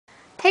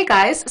Hey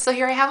guys, so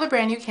here I have a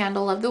brand new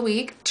candle of the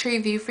week to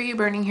review for you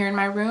burning here in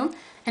my room,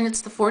 and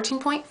it's the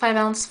 14.5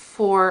 ounce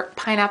for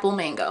pineapple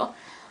mango.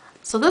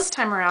 So this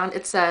time around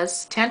it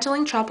says,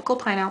 tantalum tropical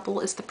pineapple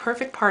is the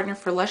perfect partner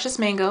for luscious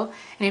mango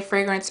and a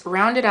fragrance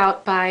rounded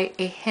out by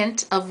a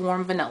hint of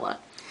warm vanilla.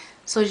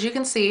 So as you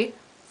can see,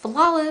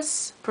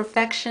 flawless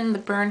perfection. The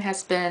burn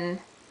has been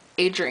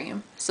a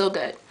dream. So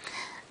good.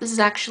 This is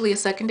actually a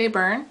second day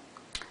burn,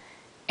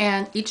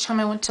 and each time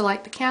I went to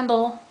light the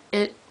candle,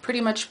 it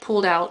pretty much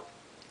pulled out.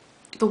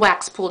 The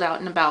wax pulled out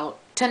in about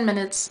 10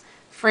 minutes,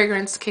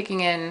 fragrance kicking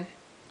in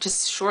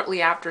just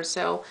shortly after.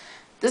 So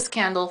this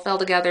candle fell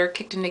together,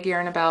 kicked into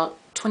gear in about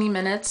 20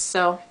 minutes,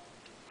 so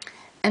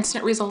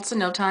instant results in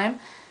no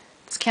time.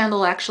 This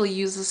candle actually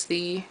uses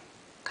the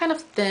kind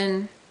of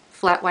thin,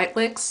 flat white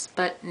wicks,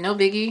 but no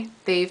biggie.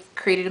 They've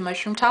created a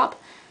mushroom top,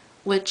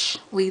 which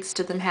leads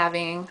to them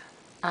having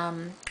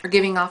or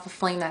giving off a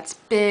flame that's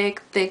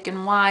big, thick,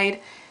 and wide.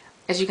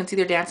 As you can see,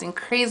 they're dancing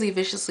crazy,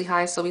 viciously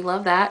high, so we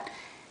love that.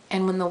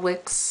 And when the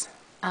wicks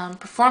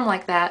perform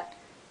like that,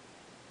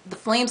 the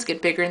flames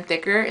get bigger and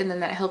thicker, and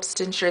then that helps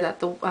to ensure that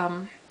the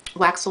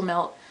wax will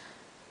melt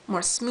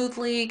more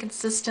smoothly,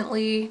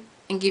 consistently,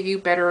 and give you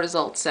better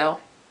results. So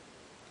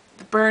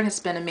the burn has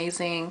been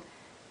amazing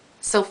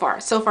so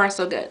far. So far,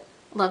 so good.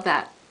 Love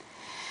that.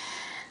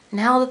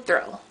 Now the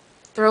throw.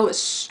 Throw is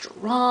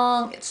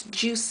strong, it's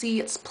juicy,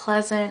 it's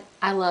pleasant.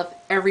 I love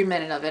every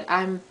minute of it.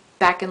 I'm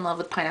back in love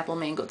with pineapple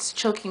mango. It's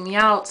choking me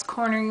out, it's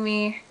cornering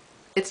me.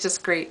 It's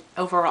just great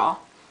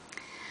overall.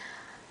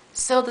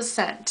 So the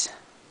scent.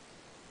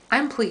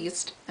 I'm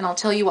pleased, and I'll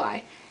tell you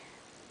why.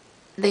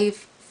 They've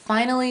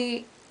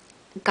finally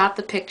got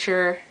the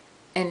picture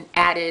and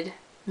added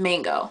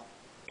mango.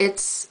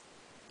 It's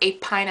a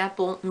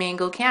pineapple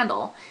mango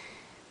candle.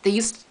 They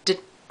used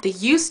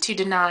to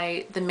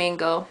deny the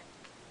mango,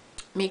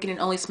 making it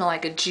only smell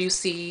like a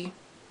juicy,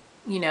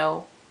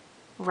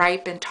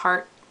 ripe and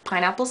tart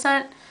pineapple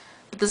scent.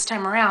 But this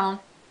time around,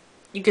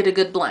 you get a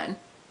good blend.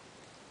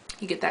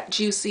 You get that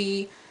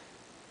juicy,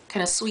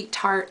 kind of sweet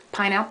tart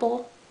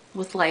pineapple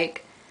with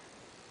like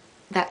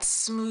that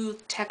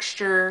smooth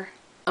texture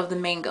of the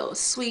mango.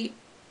 Sweet,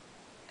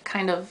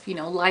 kind of,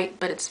 light,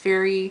 but it's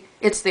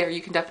there.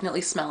 You can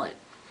definitely smell it.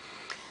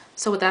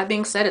 So with that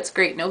being said, it's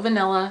great. No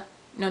vanilla,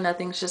 no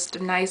nothing. It's just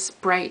a nice,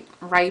 bright,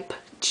 ripe,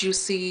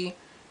 juicy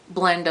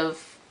blend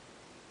of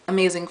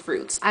amazing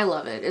fruits. I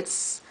love it.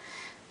 It's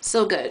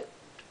so good.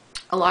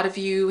 A lot of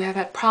you have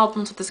had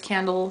problems with this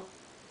candle,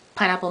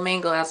 pineapple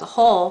mango as a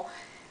whole,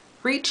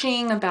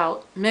 reaching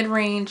about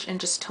mid-range and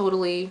just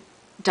totally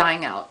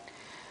dying out.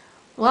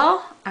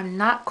 Well, I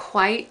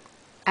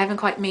haven't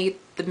quite made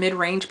the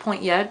mid-range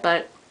point yet,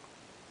 but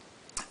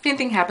if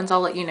anything happens,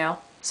 I'll let you know.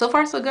 So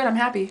far, so good. I'm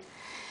happy.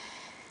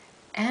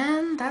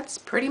 And that's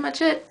pretty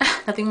much it.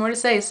 Nothing more to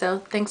say. So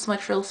thanks so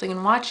much for listening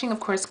and watching. Of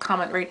course,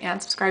 comment, rate,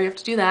 and subscribe. You have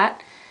to do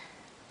that.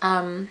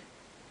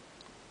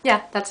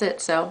 Yeah, that's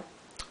it. So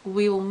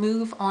we will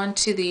move on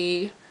to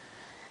the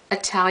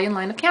Italian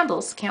line of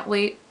candles. Can't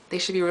wait. They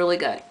should be really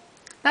good.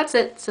 That's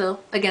it. So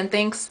again,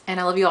 thanks,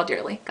 and I love you all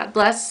dearly. God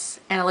bless,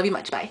 and I love you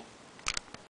much. Bye.